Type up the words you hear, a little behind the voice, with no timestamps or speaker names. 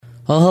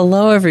Well,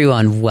 hello,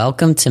 everyone.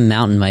 Welcome to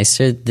Mountain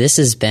Meister. This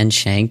is Ben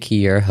Schenk,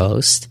 your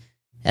host.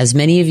 As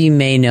many of you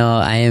may know,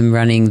 I am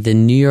running the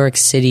New York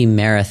City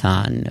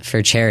Marathon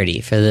for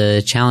charity for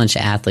the Challenged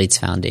Athletes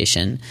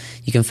Foundation.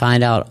 You can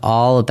find out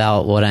all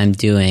about what I'm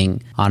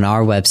doing on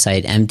our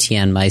website,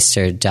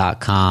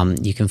 mtnmeister.com.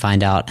 You can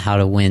find out how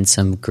to win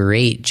some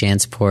great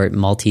JanSport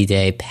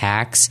multi-day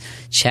packs.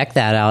 Check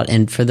that out.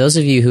 And for those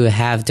of you who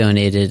have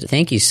donated,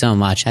 thank you so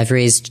much. I've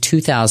raised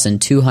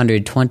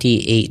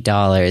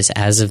 $2,228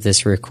 as of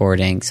this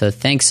recording. So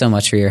thanks so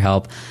much for your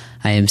help.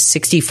 I am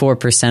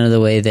 64% of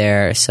the way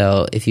there,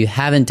 so if you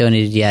haven't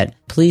donated yet,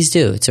 please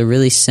do. It's a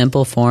really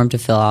simple form to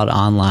fill out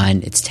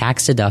online. It's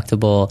tax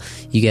deductible.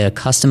 You get a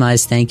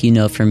customized thank you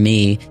note from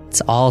me.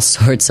 It's all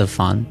sorts of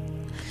fun.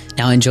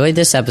 Now enjoy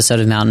this episode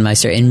of Mountain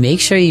Meister, and make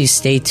sure you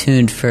stay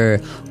tuned for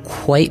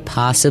quite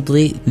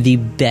possibly the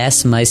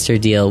best Meister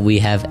deal we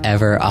have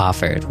ever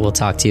offered. We'll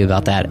talk to you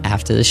about that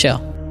after the show.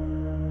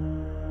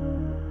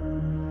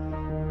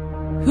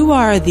 Who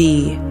are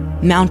the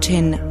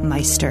Mountain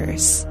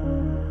Meisters?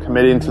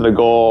 Committing to the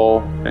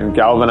goal and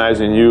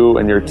galvanizing you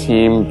and your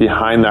team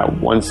behind that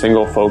one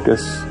single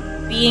focus.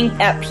 Being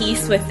at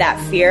peace with that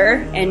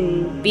fear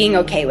and being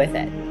okay with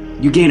it.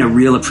 You gain a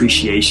real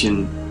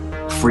appreciation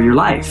for your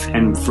life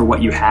and for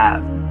what you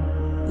have.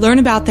 Learn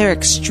about their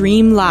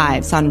extreme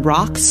lives on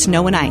rock,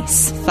 snow, and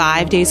ice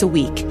 5 days a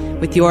week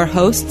with your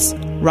hosts,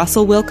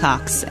 Russell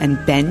Wilcox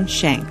and Ben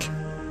Schenk.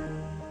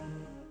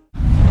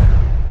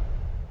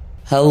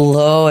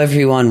 Hello,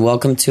 everyone.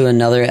 Welcome to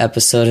another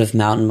episode of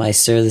Mountain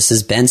Meister. This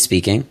is Ben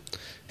speaking.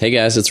 Hey,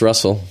 guys. It's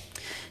Russell.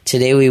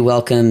 Today, we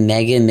welcome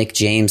Megan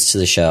McJames to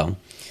the show.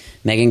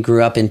 Megan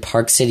grew up in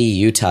Park City,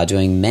 Utah,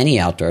 doing many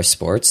outdoor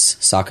sports,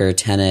 soccer,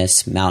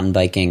 tennis, mountain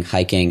biking,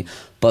 hiking,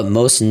 but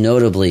most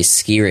notably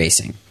ski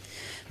racing.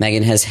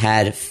 Megan has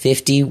had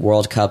 50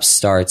 World Cup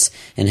starts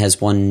and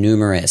has won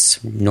numerous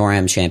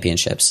NorAm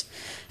championships.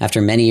 After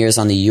many years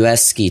on the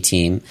U.S. ski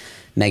team,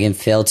 Megan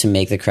failed to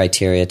make the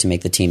criteria to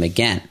make the team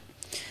again.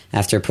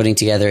 After putting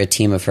together a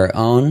team of her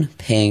own,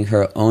 paying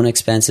her own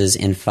expenses,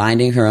 and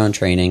finding her own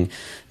training,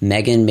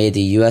 Megan made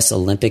the U.S.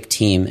 Olympic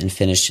team and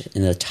finished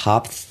in the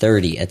top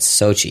 30 at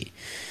Sochi.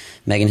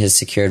 Megan has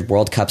secured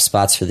World Cup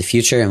spots for the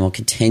future and will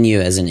continue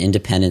as an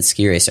independent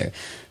ski racer.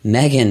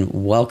 Megan,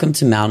 welcome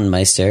to Mountain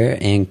Meister,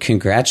 and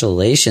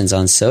congratulations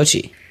on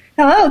Sochi.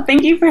 Hello,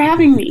 thank you for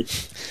having me.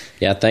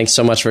 Yeah, thanks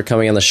so much for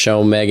coming on the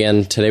show,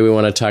 Megan. Today we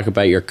want to talk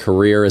about your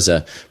career as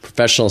a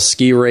professional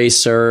ski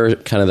racer,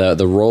 kind of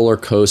the roller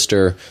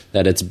coaster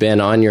that it's been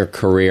on your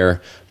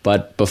career.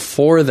 But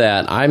before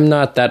that, I'm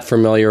not that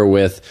familiar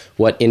with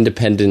what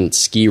independent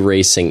ski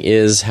racing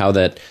is, how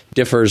that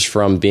differs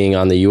from being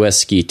on the U.S.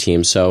 ski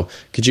team. So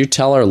could you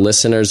tell our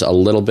listeners a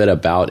little bit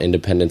about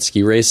independent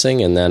ski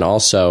racing? And then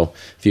also,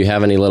 if you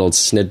have any little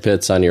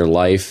snippets on your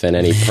life and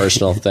any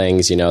personal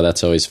things,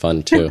 that's always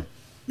fun too.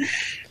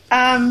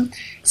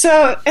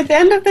 So at the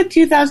end of the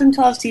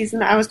 2012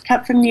 season, I was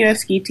cut from the U.S.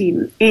 ski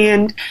team.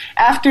 And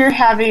after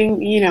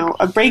having,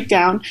 a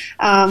breakdown,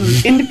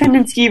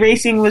 independent ski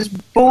racing was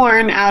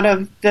born out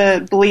of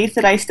the belief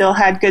that I still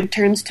had good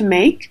turns to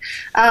make.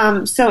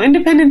 So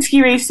independent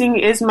ski racing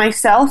is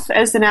myself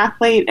as an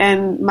athlete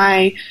and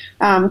my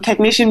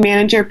technician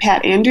manager,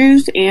 Pat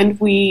Andrews, and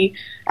we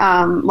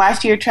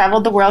last year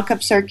traveled the World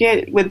Cup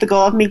circuit with the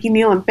goal of making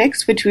the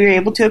Olympics, which we were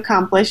able to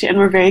accomplish and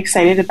we're very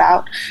excited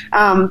about.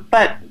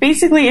 But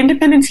basically,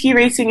 independent ski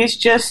racing is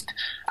just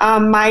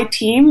my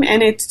team,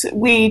 and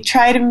we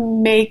try to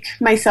make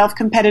myself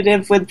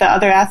competitive with the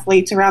other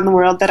athletes around the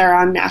world that are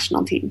on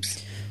national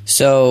teams.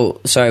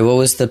 So, sorry, what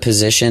was the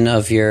position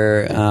of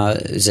your,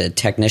 is it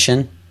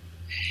technician?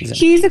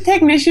 He's a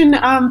technician,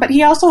 but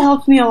he also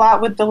helps me a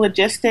lot with the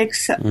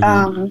logistics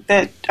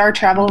that our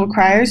travel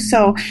requires.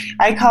 So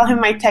I call him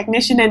my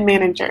technician and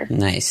manager.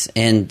 Nice.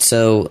 And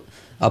so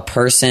a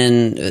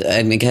person,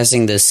 I'm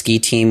guessing the ski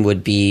team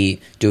would be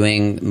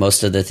doing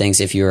most of the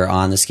things. If you were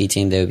on the ski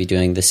team, they would be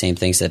doing the same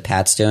things that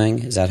Pat's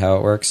doing. Is that how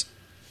it works?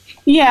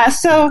 Yeah.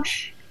 So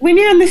when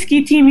you're on the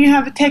ski team, you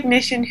have a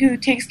technician who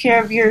takes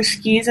care of your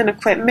skis and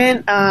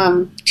equipment,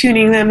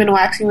 tuning them and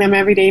waxing them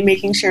every day,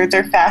 making sure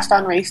they're fast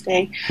on race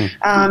day.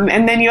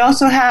 And then you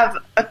also have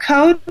a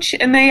coach,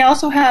 and they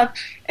also have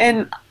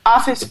an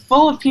office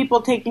full of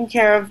people taking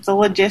care of the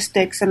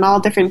logistics and all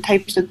different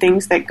types of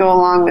things that go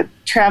along with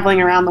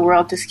traveling around the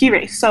world to ski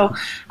race. So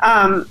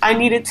I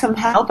needed some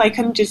help. I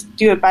couldn't just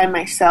do it by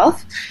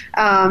myself.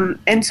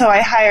 And so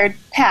I hired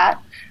Pat.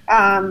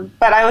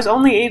 But I was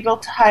only able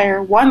to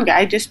hire one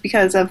guy just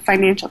because of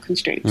financial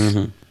constraints.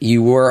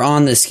 You were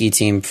on the ski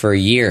team for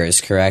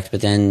years, correct?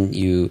 But then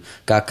you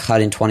got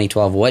cut in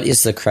 2012. What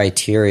is the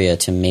criteria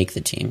to make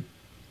the team?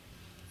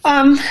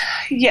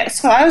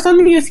 Yes, so I was on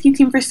the U.S. ski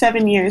team for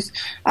 7 years,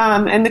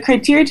 and the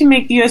criteria to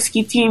make the U.S.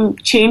 ski team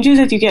changes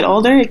as you get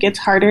older. It gets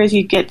harder as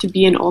you get to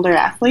be an older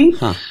athlete.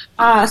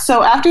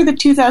 So after the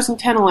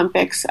 2010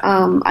 Olympics,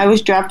 I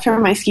was dropped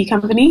from my ski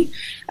company,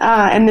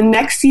 and the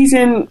next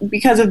season,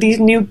 because of these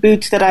new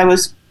boots that I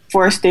was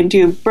forced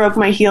into. Broke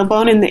my heel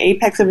bone in the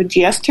apex of a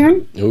GS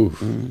turn. Ooh.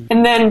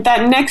 And then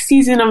that next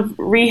season of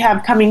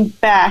rehab coming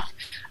back,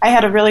 I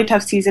had a really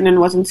tough season and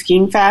wasn't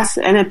skiing fast.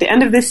 And at the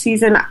end of this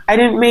season, I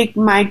didn't make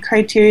my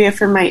criteria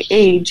for my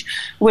age,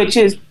 which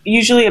is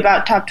usually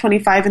about top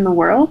 25 in the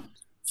world.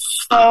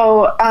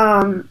 So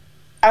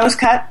I was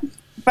cut.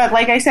 But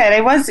like I said,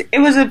 it was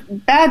a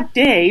bad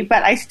day,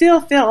 but I still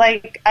feel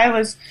like I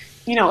was,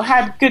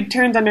 had good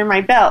turns under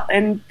my belt.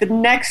 And the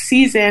next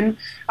season,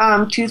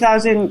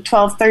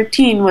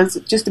 2012-13, was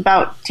just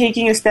about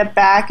taking a step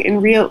back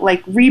and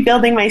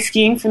rebuilding my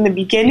skiing from the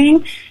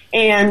beginning.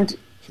 And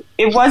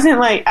it wasn't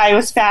like I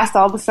was fast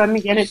all of a sudden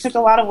again. It took a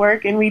lot of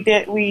work, and we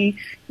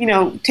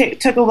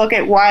took a look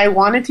at why I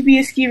wanted to be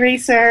a ski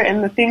racer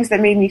and the things that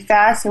made me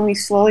fast, and we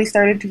slowly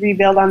started to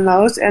rebuild on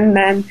those. And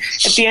then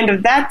at the end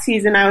of that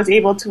season, I was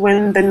able to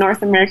win the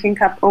North American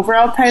Cup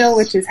overall title,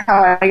 which is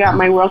how I got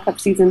my World Cup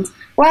seasons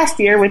last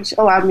year, which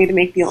allowed me to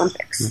make the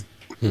Olympics.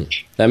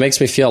 That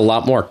makes me feel a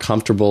lot more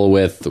comfortable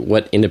with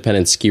what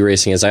independent ski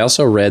racing is. I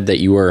also read that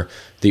you were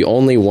the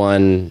only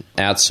one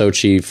at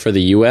Sochi for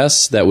the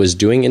U.S. that was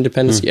doing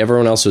independent ski.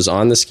 Everyone else was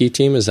on the ski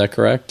team. Is that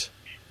correct?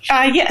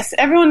 Yes,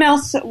 everyone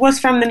else was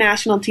from the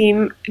national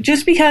team.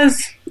 Just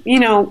because,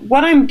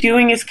 what I'm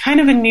doing is kind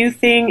of a new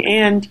thing,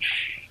 and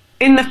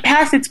in the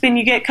past, it's been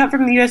you get cut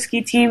from the U.S.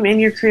 ski team and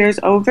your career's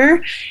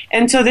over.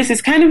 And so this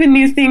is kind of a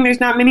new thing.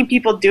 There's not many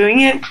people doing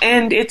it,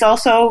 and it's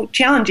also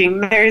challenging.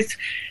 There's,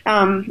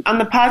 on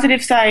the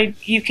positive side,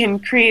 you can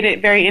create a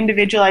very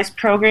individualized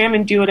program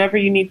and do whatever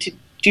you need to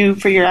do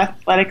for your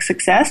athletic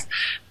success.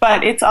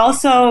 But it's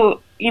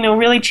also,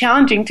 really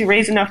challenging to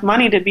raise enough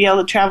money to be able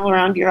to travel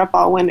around Europe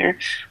all winter,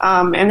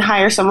 and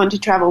hire someone to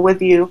travel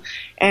with you,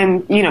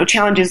 and,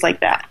 challenges like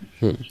that.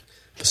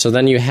 So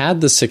then you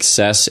had the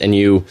success and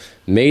you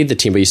made the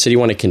team, but you said you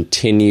want to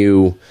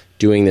continue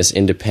doing this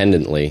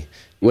independently.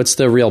 What's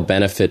the real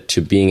benefit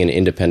to being an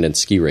independent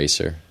ski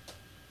racer?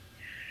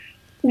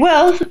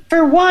 Well,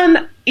 for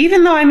one,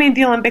 even though I made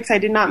the Olympics, I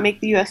did not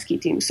make the U.S. ski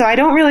team. So I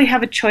don't really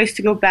have a choice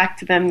to go back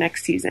to them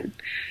next season.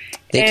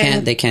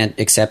 They can't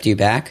accept you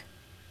back?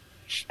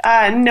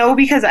 No,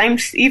 because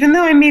even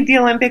though I made the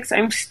Olympics,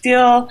 I'm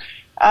still,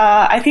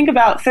 I think,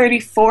 about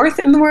 34th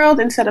in the world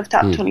instead of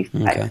top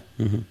 25. Okay.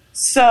 Mm-hmm.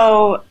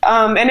 So,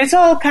 and it's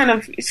all kind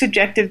of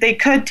subjective. They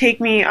could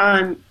take me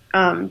on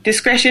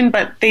discretion,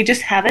 but they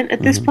just haven't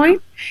at this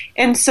point.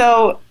 And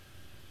so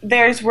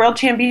there's World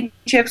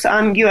Championships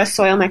on U.S.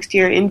 soil next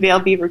year in Vail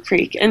Beaver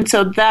Creek. And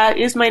so that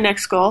is my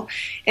next goal.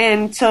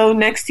 And so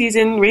next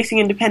season, racing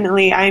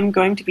independently, I'm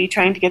going to be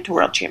trying to get to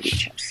World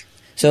Championships.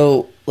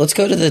 So let's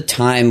go to the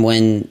time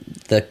when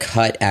the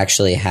cut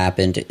actually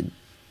happened.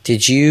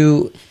 Did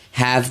you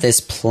have this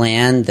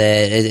plan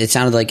that it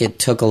sounded like it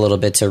took a little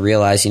bit to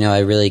realize, I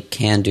really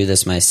can do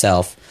this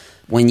myself?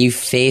 When you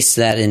faced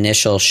that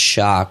initial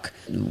shock,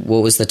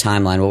 what was the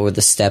timeline? What were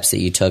the steps that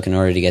you took in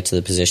order to get to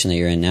the position that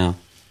you're in now?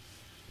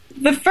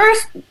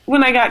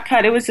 When I got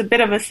cut, it was a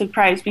bit of a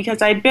surprise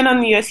because I'd been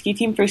on the U.S. ski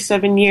team for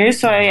 7 years,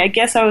 so I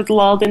guess I was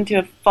lulled into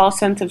a false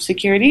sense of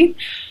security.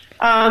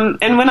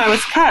 And when I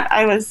was cut,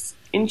 I was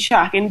in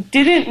shock and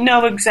didn't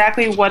know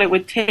exactly what it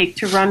would take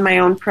to run my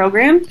own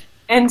program.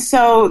 And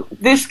so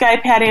this guy,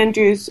 Pat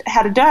Andrews,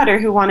 had a daughter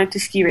who wanted to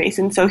ski race.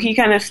 And so he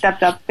kind of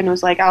stepped up and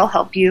was like, I'll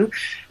help you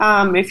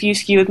if you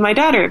ski with my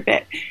daughter a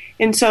bit.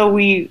 And so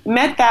we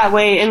met that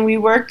way, and we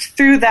worked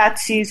through that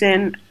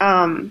season,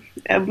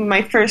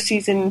 my first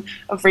season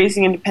of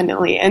racing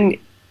independently. And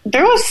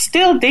there was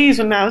still days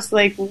when I was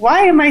like,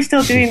 why am I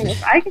still doing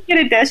this? I could get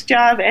a desk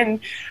job, and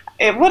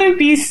it wouldn't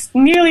be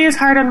nearly as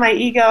hard on my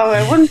ego.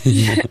 It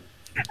wouldn't.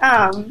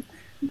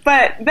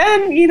 But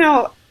then,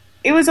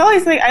 it was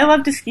always like, I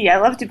love to ski. I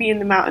love to be in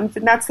the mountains,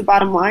 and that's the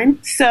bottom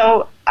line.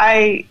 So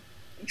I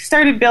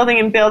started building,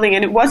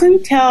 and it wasn't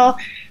until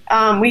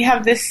we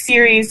have this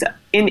series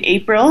in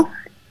April,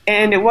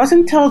 and it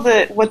wasn't until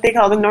what they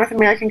call the North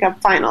American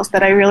Cup Finals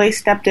that I really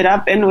stepped it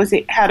up and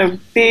had a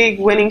big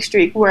winning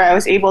streak where I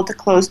was able to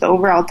close the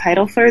overall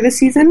title for the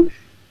season.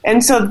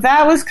 And so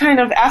that was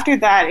kind of, after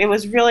that, it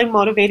was really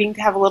motivating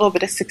to have a little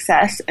bit of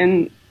success.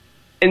 And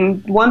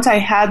once I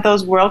had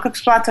those World Cup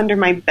spots under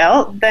my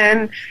belt,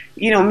 then,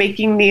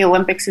 making the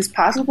Olympics is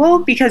possible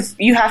because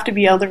you have to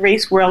be able to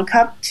race World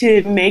Cup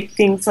to make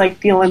things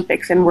like the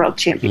Olympics and World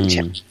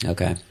Championships.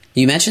 Okay.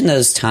 You mentioned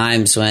those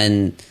times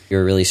when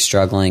you're really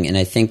struggling, and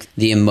I think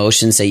the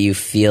emotions that you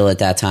feel at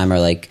that time are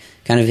like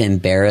kind of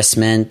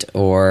embarrassment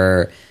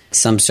or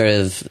some sort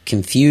of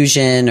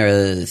confusion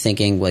or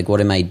thinking like,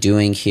 what am I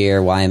doing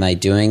here? Why am I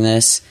doing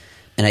this?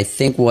 And I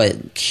think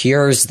what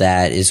cures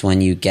that is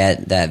when you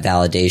get that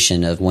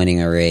validation of winning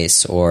a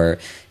race or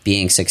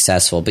being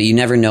successful, but you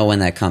never know when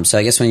that comes. So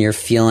I guess when you're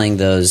feeling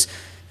those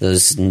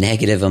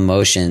negative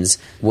emotions,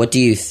 what do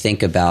you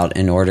think about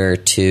in order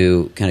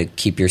to kind of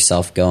keep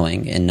yourself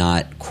going and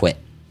not quit?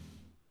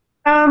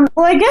 Well,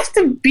 I guess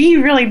to be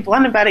really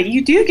blunt about it,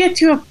 you do get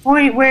to a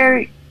point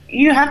where,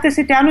 you have to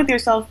sit down with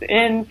yourself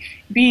and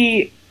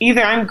be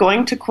either I'm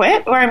going to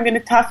quit or I'm going to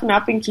toughen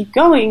up and keep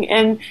going.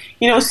 And,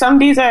 some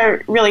days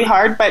are really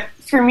hard, but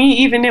for me,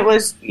 even it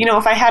was,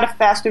 if I had a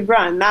fasted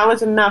run, that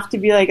was enough to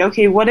be like,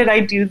 okay, what did I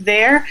do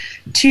there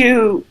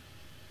to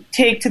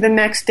take to the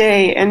next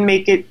day and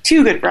make it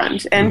 2 good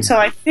runs? And so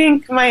I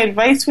think my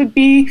advice would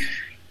be,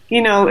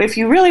 if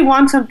you really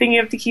want something,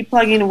 you have to keep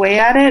plugging away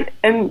at it.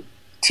 And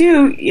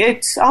 2,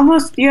 it's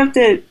almost, you have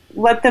to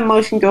let the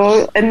emotion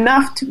go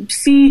enough to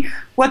see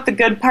what the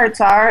good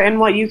parts are and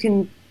what you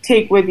can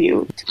take with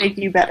you to make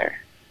you better.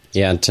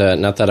 Yeah,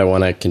 and not that I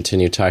want to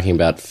continue talking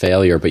about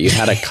failure, but you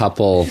had a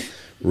couple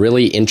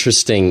really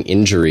interesting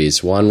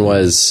injuries. One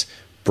was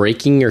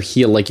breaking your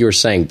heel, like you were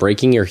saying,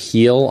 breaking your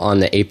heel on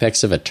the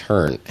apex of a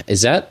turn.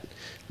 Is that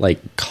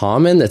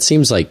common? That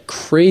seems like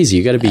crazy.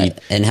 You got to be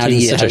and how do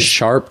you such a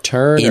sharp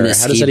turn, or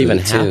how does that even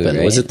happen?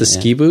 Right? Was it the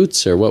ski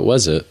boots, or what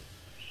was it?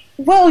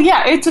 Well,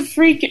 yeah, it's a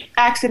freak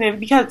accident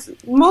because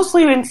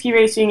mostly in ski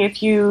racing,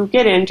 if you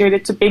get injured,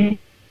 it's a big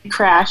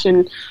crash.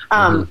 And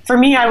for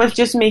me, I was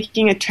just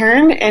making a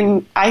turn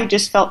and I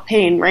just felt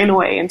pain right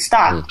away and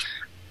stopped.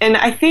 And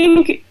I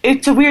think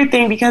it's a weird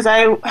thing because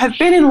I have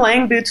been in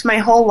Lang boots my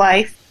whole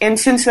life, and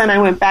since then I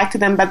went back to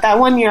them. But that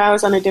one year I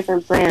was on a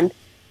different brand,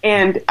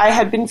 and I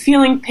had been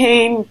feeling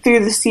pain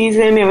through the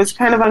season. It was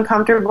kind of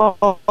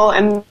uncomfortable,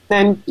 and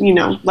then,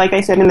 like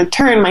I said, in the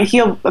turn,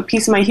 a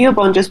piece of my heel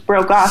bone just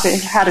broke off.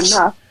 It had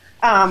enough.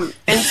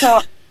 And so,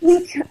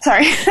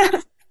 sorry.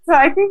 So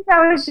I think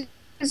that was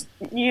just,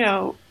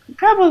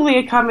 probably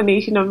a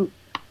combination of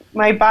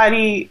my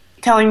body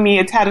telling me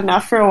it's had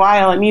enough for a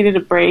while, it needed a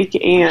break,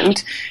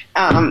 and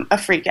a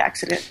freak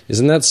accident. Is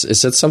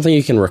that something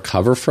you can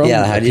recover from?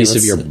 Yeah, a piece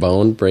of your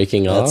bone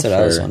breaking off? That's what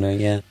I was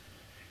wondering, yeah.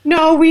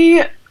 No,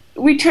 we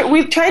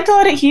tried to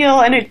let it heal,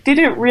 and it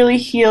didn't really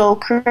heal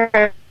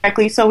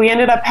correctly, so we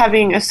ended up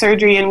having a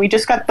surgery, and we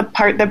just got the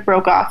part that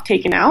broke off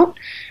taken out.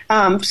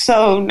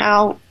 So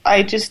now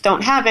I just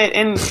don't have it,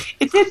 and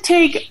it did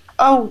take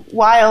a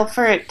while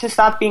for it to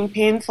stop being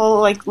painful,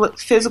 like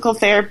physical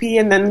therapy,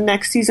 and then the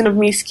next season of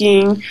me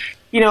skiing.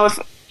 If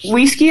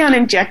we ski on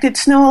injected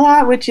snow a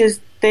lot, which is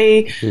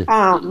they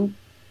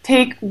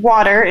take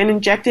water and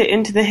inject it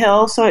into the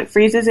hill so it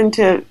freezes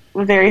into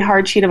a very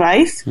hard sheet of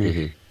ice.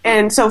 Mm-hmm.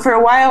 And so for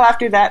a while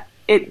after that,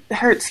 it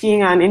hurt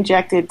skiing on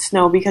injected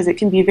snow because it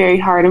can be very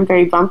hard and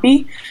very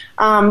bumpy.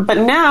 But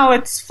now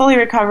it's fully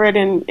recovered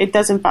and it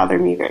doesn't bother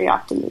me very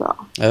often at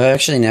all. I've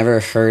actually never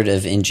heard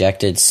of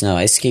injected snow.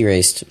 I ski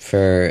raced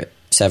for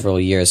several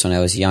years when I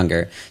was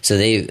younger. So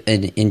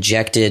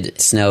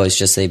injected snow is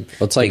just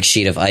it's like a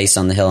sheet of ice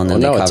on the hill, and then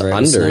they cover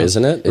it. It's under,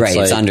 isn't it?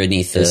 It's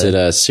underneath. Is it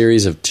a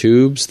series of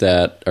tubes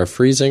that are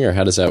freezing, or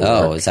how does that work?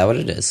 Oh, is that what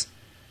it is?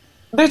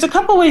 There's a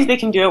couple ways they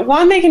can do it.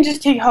 One, they can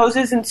just take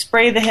hoses and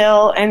spray the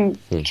hill and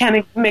kind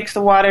of mix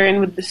the water in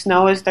with the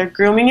snow as they're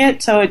grooming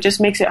it, so it just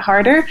makes it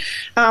harder.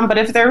 But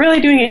if they're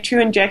really doing a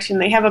true injection,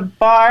 they have a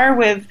bar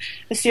with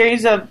a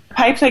series of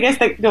pipes, I guess,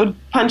 that go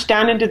punch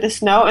down into the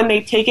snow, and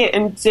they take it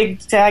and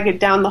zigzag it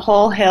down the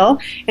whole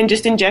hill and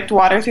just inject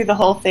water through the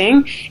whole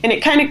thing. And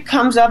it kind of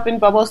comes up and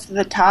bubbles to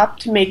the top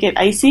to make it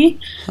icy.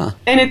 Huh.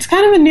 And it's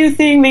kind of a new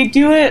thing. They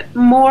do it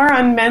more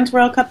on Men's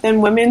World Cup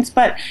than Women's,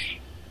 but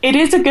it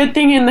is a good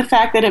thing in the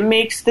fact that it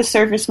makes the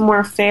surface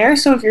more fair.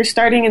 So if you're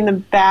starting in the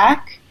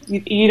back,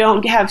 you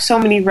don't have so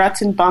many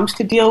ruts and bumps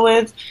to deal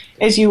with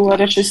as you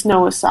would if the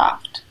snow was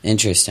soft.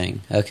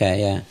 Interesting.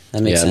 Okay, yeah.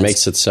 That makes sense. It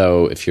makes it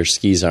so if your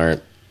skis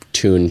aren't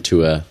tuned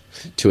to a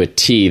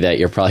T that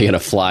you're probably going to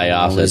fly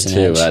off it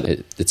too. But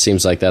it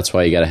seems like that's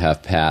why you got to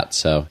have Pat,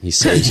 so he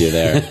saves you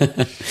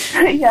there.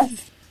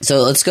 Yes.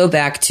 So let's go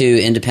back to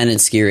independent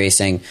ski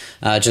racing,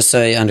 just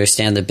so I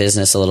understand the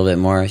business a little bit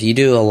more. You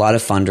do a lot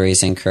of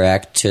fundraising,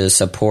 correct, to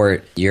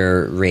support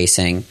your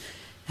racing.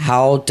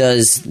 How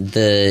does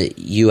the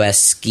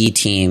U.S. ski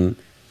team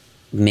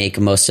make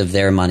most of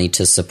their money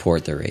to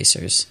support the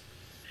racers?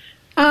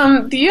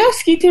 The U.S.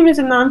 ski team is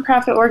a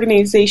nonprofit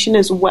organization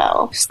as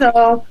well.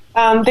 So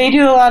they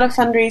do a lot of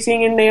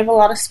fundraising, and they have a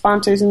lot of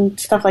sponsors and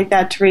stuff like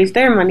that to raise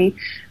their money.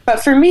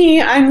 But for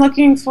me, I'm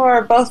looking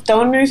for both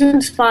donors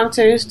and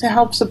sponsors to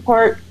help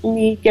support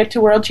me get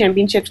to World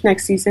Championships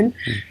next season.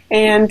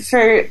 And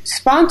for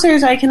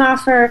sponsors, I can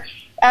offer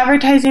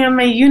advertising on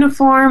my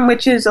uniform,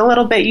 which is a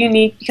little bit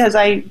unique because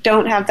I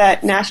don't have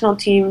that national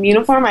team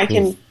uniform. I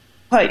can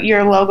put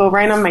your logo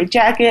right on my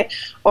jacket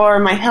or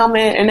my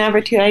helmet and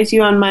advertise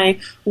you on my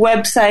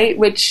website,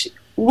 which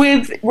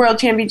with World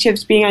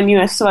Championships being on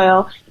U.S.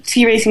 soil,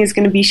 ski racing is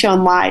going to be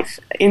shown live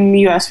in the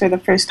U.S. for the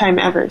first time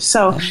ever.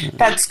 So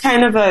that's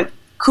kind of a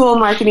cool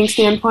marketing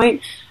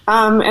standpoint.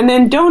 And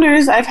then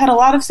donors, I've had a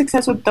lot of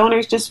success with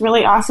donors, just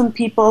really awesome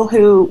people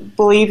who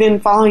believe in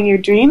following your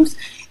dreams.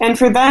 And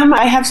for them,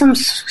 I have some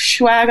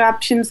swag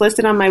options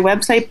listed on my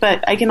website,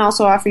 but I can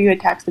also offer you a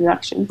tax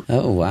deduction.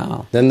 Oh,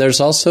 wow. Then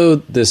there's also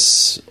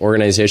this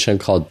organization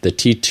called the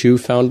T2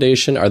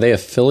 Foundation. Are they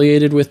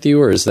affiliated with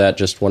you, or is that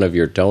just one of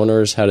your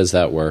donors? How does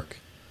that work?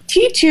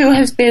 T2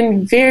 has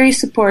been very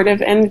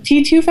supportive, and the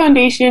T2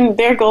 Foundation,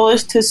 their goal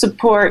is to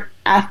support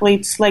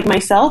athletes like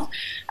myself.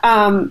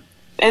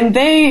 And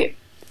they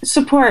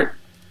support,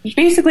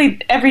 basically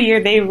every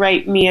year they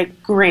write me a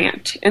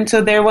grant. And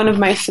so they're one of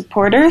my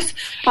supporters.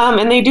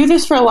 And they do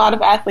this for a lot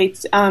of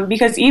athletes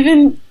because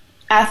even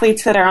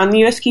athletes that are on the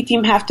U.S. ski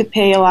team have to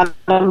pay a lot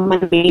of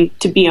money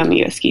to be on the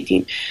U.S. ski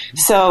team.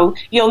 So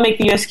you'll make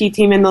the U.S. ski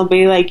team and they'll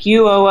be like,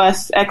 you owe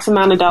us X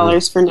amount of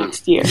dollars for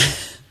next year.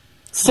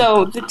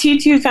 So the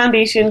T2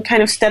 Foundation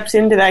kind of steps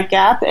into that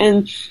gap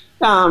and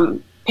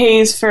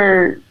pays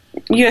for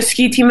U.S.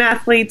 ski team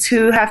athletes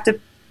who have to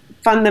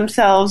fund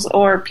themselves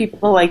or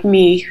people like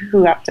me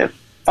who have to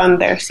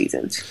fund their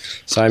seasons.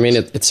 So, I mean,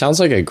 it sounds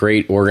like a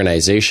great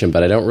organization,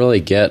 but I don't really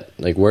get,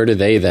 like, where do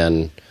they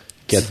then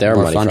get their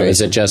money from? Is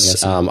it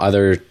just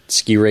other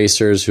ski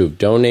racers who've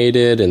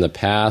donated in the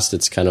past?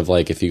 It's kind of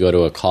like if you go to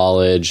a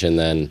college and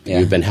then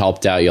you've been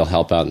helped out, you'll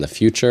help out in the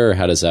future? Or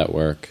how does that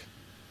work?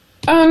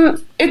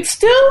 It's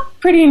still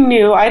pretty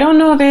new. I don't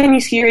know if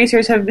any ski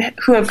racers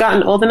who have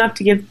gotten old enough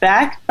to give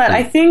back, but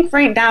I think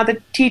right now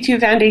the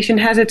T2 Foundation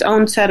has its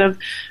own set of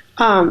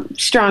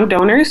strong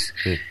donors.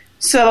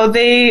 So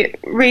they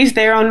raise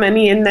their own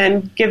money and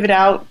then give it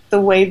out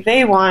the way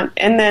they want.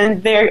 And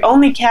then their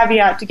only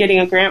caveat to getting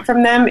a grant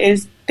from them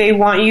is they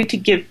want you to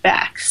give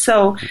back.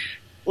 So,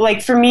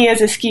 like for me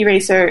as a ski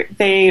racer,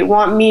 they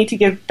want me to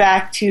give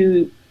back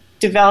to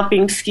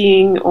developing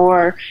skiing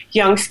or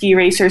young ski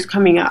racers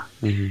coming up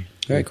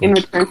Very cool. in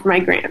return for my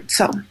grant.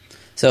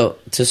 So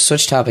to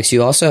switch topics,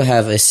 you also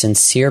have a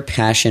sincere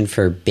passion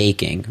for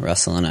baking,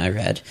 Russell and I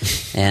read.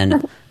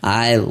 And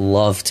I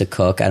love to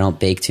cook. I don't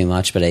bake too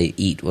much, but I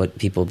eat what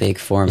people bake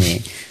for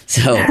me.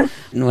 So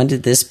when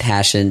did this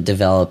passion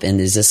develop, and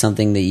is this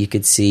something that you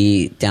could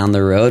see down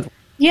the road?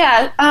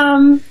 Yeah.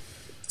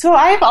 So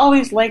I've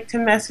always liked to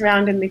mess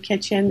around in the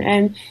kitchen,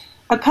 and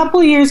a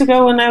couple years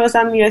ago when I was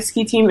on the U.S.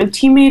 ski team, a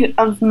teammate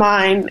of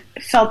mine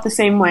felt the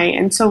same way.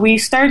 And so we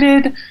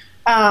started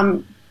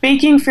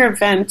baking for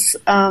events.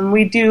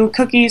 We do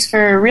cookies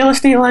for real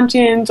estate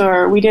luncheons,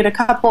 or we did a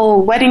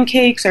couple wedding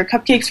cakes or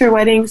cupcakes for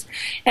weddings,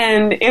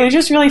 and it was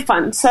just really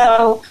fun.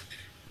 So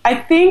I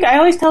think I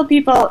always tell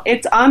people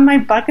it's on my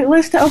bucket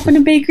list to open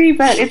a bakery,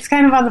 but it's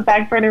kind of on the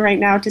back burner right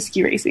now to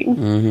ski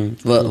racing.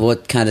 Well,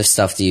 what kind of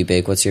stuff do you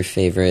bake? What's your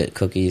favorite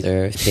cookies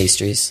or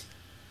pastries?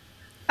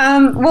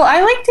 Well,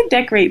 I like to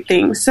decorate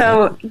things.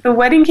 So the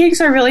wedding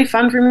cakes are really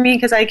fun for me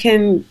because I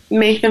can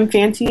make them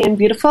fancy and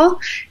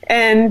beautiful.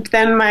 And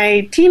then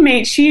my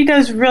teammate,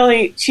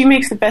 she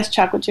makes the best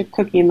chocolate chip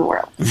cookie in the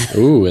world.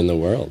 Ooh, in the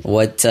world.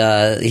 What,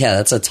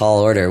 that's a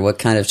tall order. What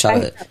kind of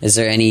chocolate? Is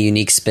there any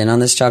unique spin on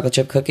this chocolate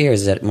chip cookie, or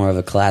is it more of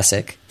a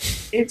classic?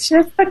 It's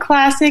just a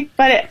classic,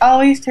 but it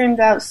always turns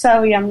out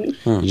so yummy.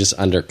 You just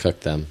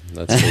undercook them.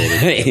 That's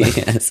really good.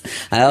 Yes.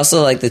 I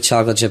also like the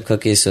chocolate chip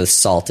cookies with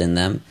salt in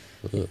them.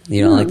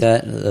 You don't like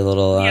that? The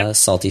little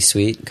salty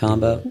sweet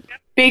combo?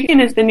 Bacon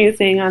is the new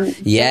thing on.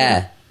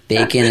 Yeah,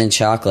 bacon and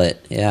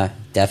chocolate. Yeah,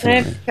 definitely.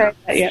 I haven't tried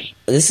that yet.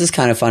 This is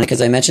kind of funny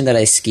because I mentioned that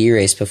I ski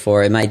race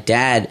before, and my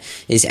dad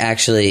is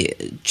actually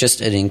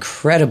just an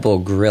incredible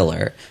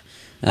griller.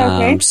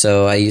 Okay.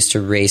 So I used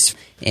to race,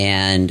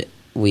 and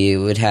we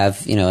would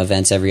have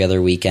events every other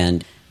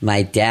weekend.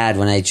 My dad,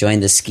 when I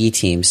joined the ski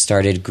team,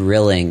 started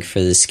grilling for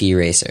the ski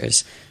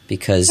racers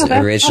because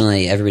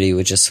originally everybody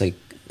would just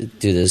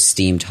do those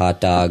steamed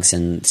hot dogs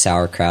and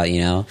sauerkraut,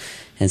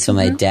 and so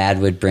my dad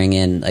would bring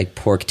in like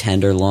pork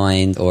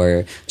tenderloin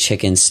or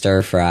chicken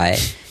stir fry,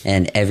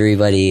 and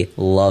everybody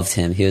loved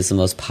him. He was the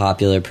most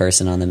popular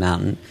person on the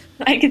mountain.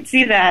 I could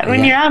see that.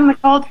 When you're out in the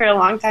cold for a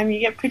long time, you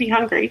get pretty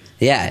hungry.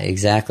 Yeah,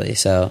 exactly.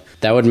 So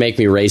that would make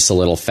me race a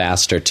little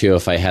faster too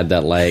if I had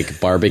that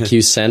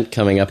barbecue scent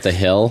coming up the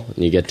hill,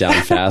 and you get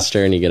down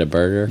faster and you get a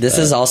burger. This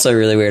is also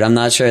really weird. I'm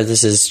not sure if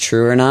this is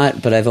true or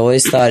not, but I've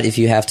always thought if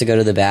you have to go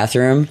to the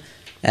bathroom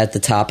at the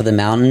top of the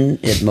mountain,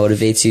 it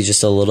motivates you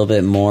just a little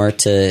bit more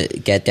to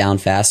get down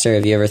faster.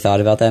 Have you ever thought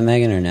about that,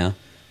 Megan, or no?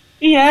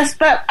 Yes,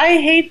 but I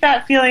hate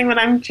that feeling when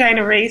I'm trying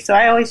to race, so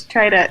I always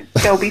try to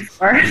go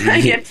before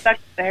I get stuck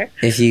there.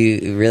 If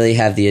you really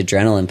have the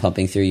adrenaline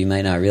pumping through, you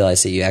might not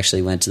realize that you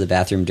actually went to the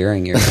bathroom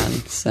during your run.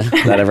 So.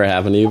 That ever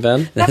happened to you,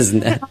 Ben? Has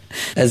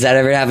that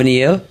ever happened to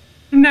you?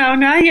 No,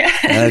 not yet.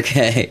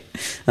 Okay.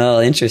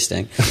 Oh,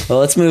 interesting. Well,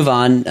 let's move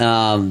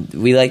on.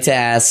 We like to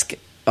ask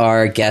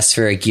our guests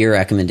for a gear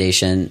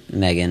recommendation,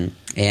 Megan.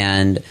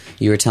 And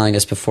you were telling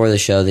us before the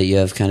show that you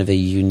have kind of a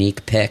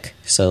unique pick.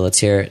 So let's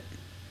hear it.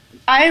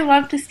 I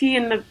love to ski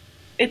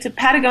it's a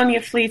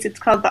Patagonia fleece. It's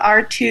called the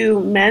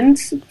R2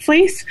 men's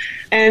fleece.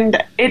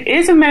 And it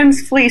is a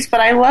men's fleece, but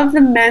I love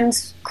the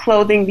men's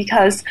clothing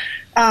because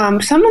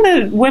some of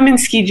the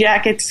women's ski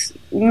jackets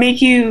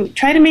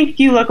try to make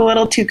you look a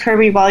little too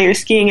curvy while you're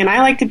skiing. And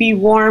I like to be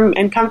warm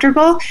and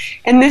comfortable.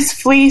 And this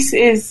fleece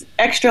is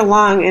extra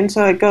long, and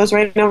so it goes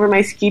right over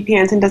my ski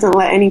pants and doesn't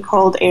let any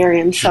cold air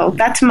in. So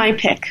that's my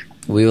pick.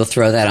 We will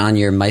throw that on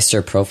your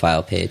Meister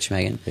profile page,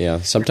 Megan.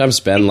 Yeah,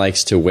 sometimes Ben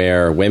likes to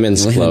wear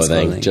women's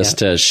clothing just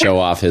to show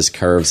off his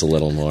curves a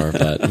little more,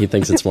 but he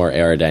thinks it's more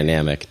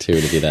aerodynamic,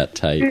 too, to be that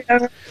tight.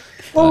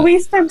 Well, we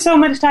spend so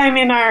much time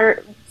in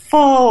our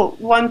full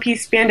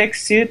one-piece spandex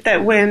suit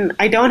that when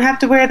I don't have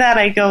to wear that,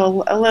 I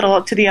go a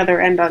little to the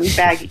other end on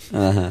baggy.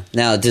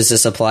 Now, does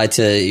this apply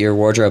to your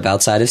wardrobe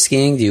outside of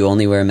skiing? Do you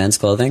only wear men's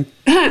clothing?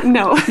 No.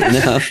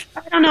 No.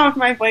 I don't know if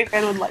my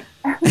boyfriend would like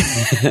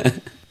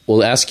that.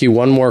 We'll ask you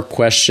one more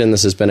question.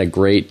 This has been a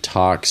great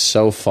talk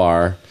so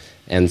far.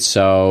 And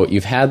so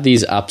you've had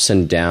these ups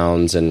and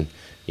downs, and,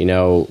 you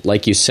know,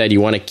 like you said,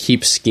 you want to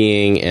keep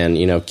skiing and,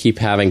 you know, keep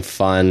having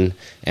fun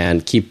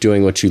and keep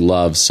doing what you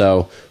love.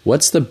 So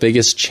what's the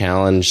biggest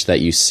challenge that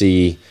you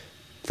see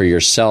for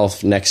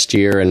yourself next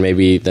year and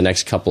maybe the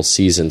next couple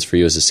seasons for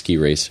you as a ski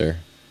racer?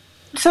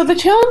 So the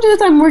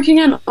challenges I'm working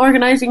on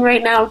organizing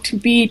right now to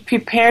be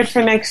prepared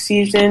for next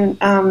season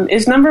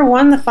is, number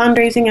one, the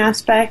fundraising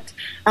aspect.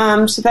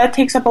 So that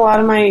takes up a lot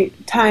of my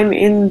time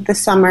in the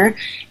summer.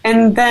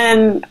 And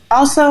then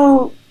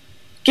also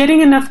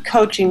getting enough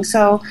coaching.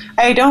 So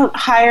I don't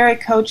hire a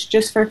coach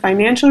just for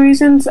financial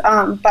reasons,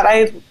 but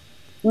I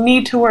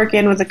need to work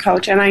in with a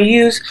coach. And I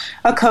use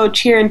a coach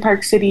here in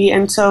Park City.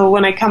 And so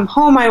when I come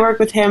home, I work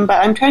with him,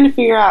 but I'm trying to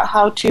figure out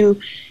how to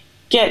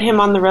get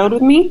him on the road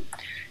with me.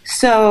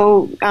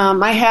 So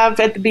I have,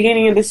 at the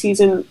beginning of the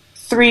season,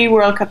 3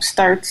 World Cup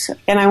starts,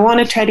 and I want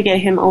to try to get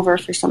him over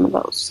for some of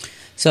those.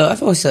 So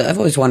I've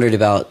always wondered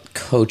about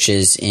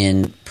coaches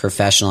in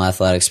professional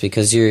athletics,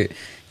 because you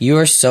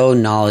are so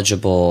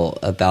knowledgeable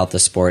about the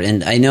sport,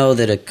 and I know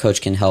that a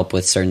coach can help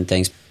with certain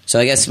things. So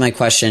I guess my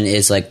question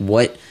is, like,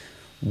 what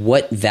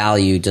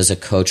value does a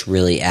coach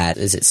really add?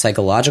 Is it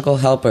psychological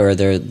help, or are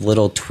there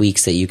little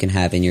tweaks that you can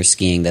have in your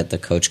skiing that the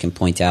coach can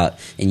point out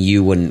and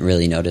you wouldn't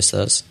really notice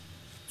those?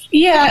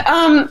 Yeah,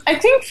 I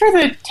think for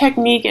the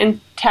technique and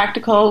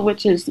tactical,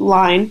 which is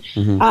line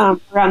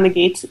around the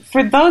gates,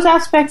 for those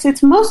aspects,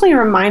 it's mostly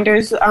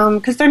reminders,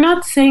 because they're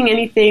not saying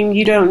anything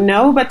you don't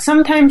know, but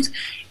sometimes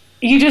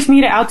you just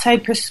need an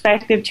outside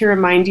perspective to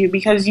remind you,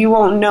 because you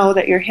won't know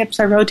that your hips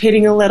are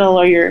rotating a little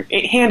or your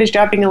hand is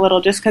dropping a little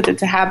just because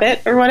it's a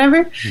habit or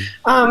whatever.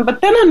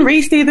 But then on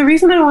race day, the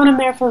reason I want them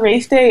there for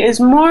race day is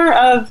more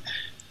of,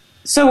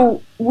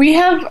 so we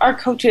have our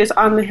coaches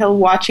on the hill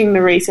watching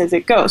the race as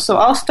it goes. So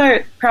I'll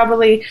start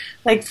probably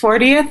like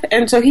 40th,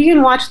 and so he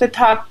can watch the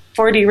top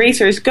 40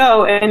 racers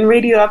go and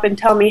radio up and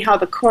tell me how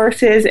the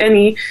course is,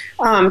 any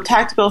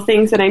tactical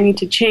things that I need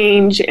to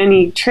change,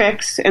 any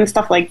tricks and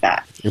stuff like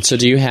that. And so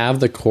do you have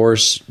the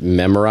course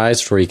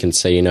memorized where you can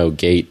say, you know,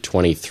 gate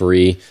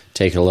 23,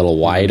 take it a little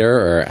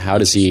wider, or how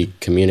does he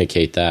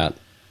communicate that?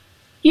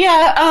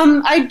 Yeah,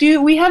 I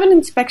do. We have an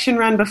inspection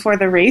run before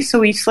the race, so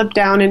we slip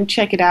down and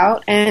check it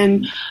out.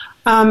 And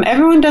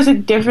everyone does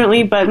it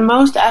differently, but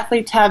most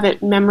athletes have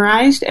it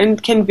memorized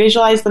and can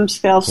visualize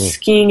themselves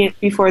skiing it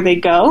before they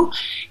go.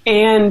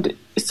 And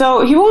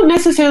so he won't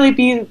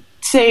necessarily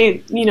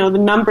say, you know, the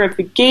number of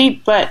the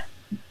gate, but,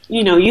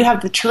 you know, you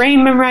have the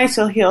terrain memorized,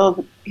 so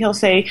he'll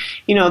say,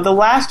 you know, the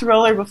last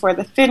roller before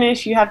the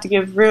finish, you have to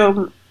give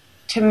room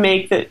to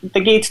make the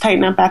gates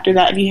tighten up after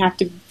that, and you have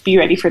to be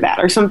ready for that,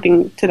 or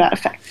something to that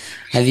effect.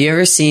 Have you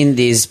ever seen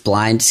these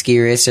blind ski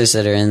racers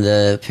that are in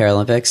the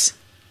Paralympics?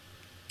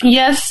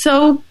 Yes,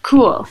 so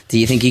cool. Do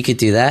you think you could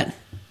do that?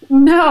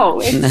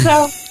 No, it's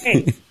so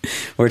great.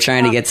 We're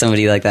trying to get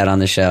somebody like that on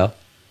the show.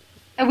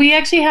 We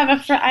actually have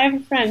I have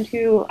a friend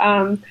who,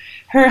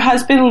 her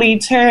husband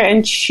leads her,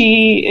 and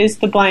she is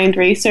the blind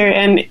racer,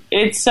 and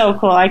it's so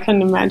cool. I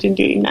couldn't imagine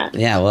doing that.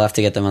 Yeah, we'll have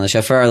to get them on the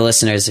show. For our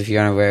listeners, if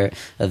you're unaware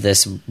of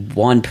this,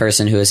 one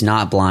person who is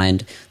not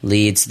blind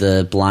leads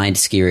the blind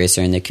ski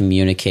racer, and they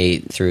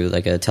communicate through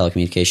like a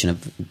telecommunication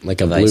of like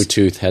device. A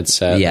Bluetooth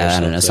headset. Yeah, I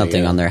don't know,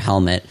 something on their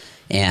helmet.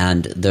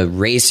 And the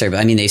racer,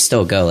 I mean, they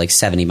still go like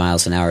 70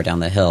 miles an hour down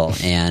the hill,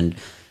 and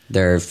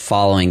they're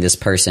following this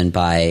person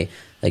by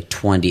like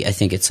 20, I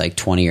think it's like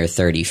 20 or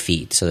 30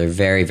 feet. So they're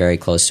very, very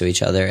close to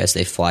each other as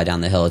they fly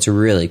down the hill. It's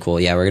really cool.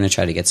 Yeah, we're going to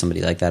try to get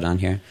somebody like that on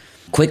here.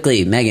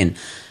 Quickly, Megan,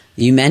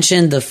 you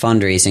mentioned the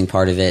fundraising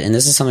part of it, and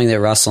this is something that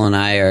Russell and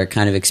I are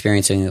kind of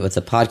experiencing with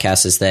the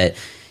podcast, is that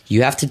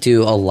you have to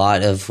do a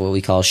lot of what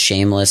we call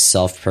shameless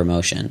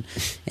self-promotion.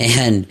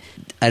 And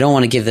I don't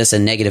want to give this a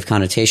negative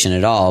connotation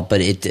at all,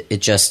 but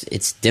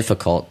it's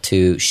difficult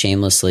to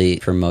shamelessly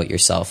promote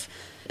yourself.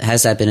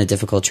 Has that been a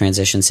difficult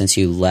transition since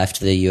you left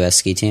the U.S.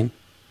 ski team?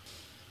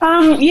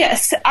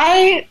 Yes,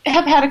 I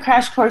have had a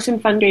crash course in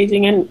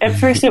fundraising, and at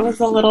first it was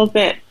a little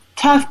bit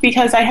tough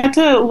because I had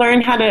to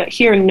learn how to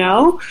hear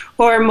no,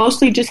 or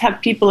mostly just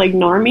have people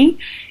ignore me,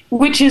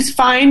 which is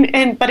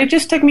fine. But it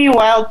just took me a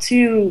while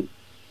to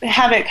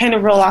have it kind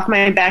of roll off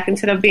my back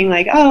instead of being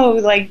like, oh,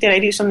 like, did I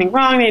do something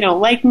wrong? They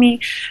don't like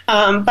me.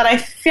 But I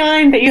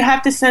find that you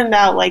have to send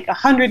out like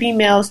 100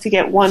 emails to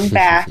get one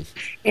back,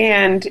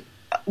 and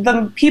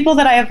the people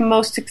that I have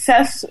most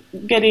success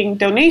getting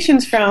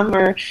donations from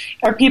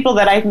are people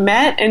that I've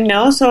met and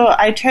know. So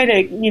I try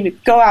to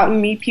go out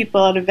and meet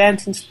people at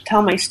events and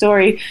tell my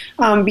story,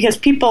 because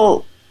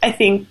people, I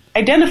think,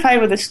 identify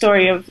with a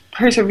story of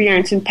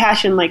perseverance and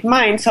passion like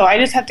mine. So I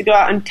just have to go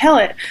out and tell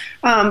it.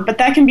 But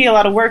that can be a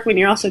lot of work when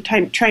you're also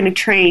trying to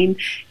train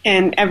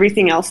and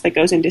everything else that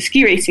goes into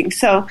ski racing.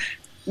 So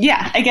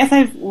yeah, I guess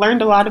I've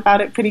learned a lot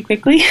about it pretty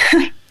quickly.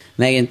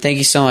 Megan, thank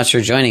you so much for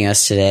joining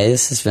us today.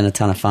 This has been a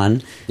ton of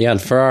fun. Yeah,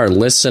 and for our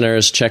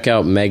listeners, check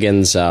out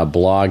Megan's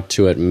blog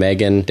to it,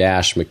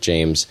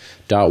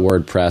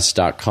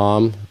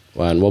 megan-mcjames.wordpress.com.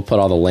 And we'll put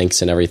all the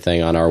links and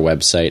everything on our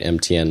website,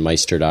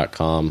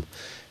 mtnmeister.com.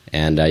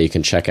 And you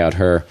can check out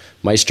her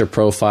Meister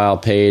profile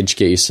page,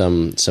 get you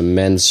some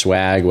men's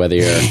swag, whether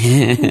you're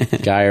a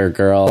guy or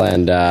girl.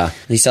 And Are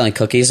you selling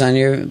cookies on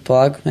your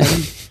blog,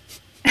 Megan?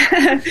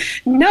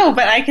 No,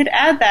 but I could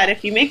add that.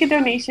 If you make a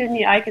donation,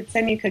 I could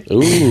send you cookies.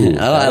 Ooh,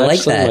 I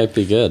like that. Might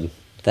be good.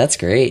 That's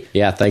great.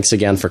 Yeah, thanks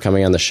again for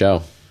coming on the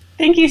show.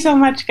 Thank you so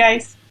much,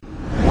 guys.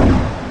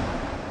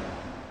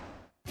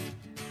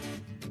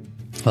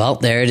 Well,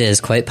 there it is.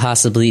 Quite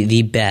possibly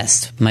the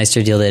best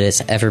Meister deal that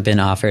has ever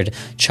been offered.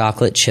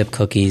 Chocolate chip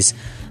cookies.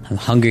 I'm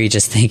hungry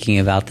just thinking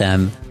about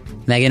them.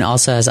 Megan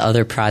also has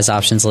other prize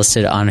options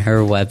listed on her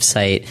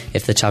website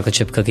if the chocolate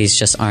chip cookies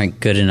just aren't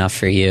good enough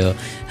for you.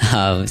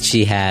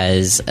 She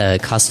has a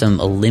custom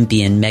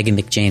Olympian Megan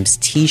McJames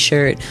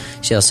t-shirt.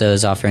 She also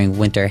is offering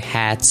winter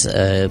hats,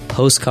 a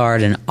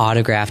postcard, an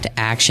autographed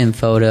action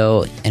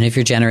photo, and if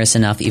you're generous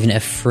enough, even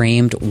a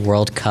framed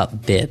World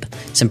Cup bib.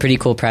 Some pretty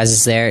cool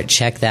prizes there.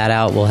 Check that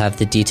out. We'll have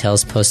the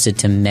details posted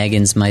to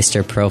Megan's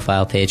Meister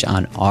profile page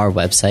on our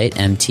website,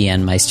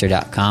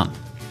 mtnmeister.com.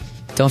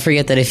 Don't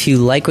forget that if you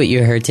like what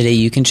you heard today,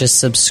 you can just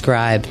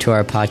subscribe to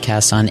our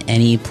podcast on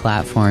any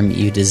platform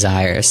you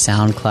desire.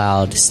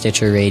 SoundCloud,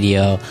 Stitcher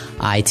Radio,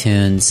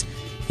 iTunes.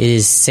 It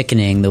is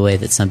sickening the way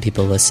that some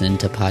people listen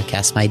to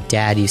podcasts. My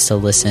dad used to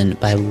listen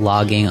by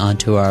logging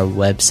onto our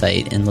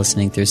website and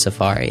listening through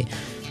Safari.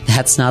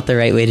 That's not the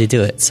right way to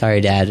do it. Sorry,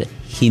 Dad.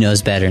 He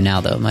knows better now,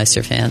 though,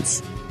 Meister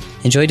fans.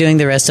 Enjoy doing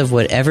the rest of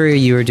whatever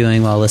you are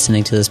doing while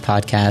listening to this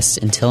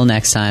podcast. Until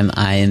next time,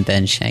 I am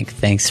Ben Schenk.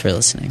 Thanks for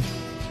listening.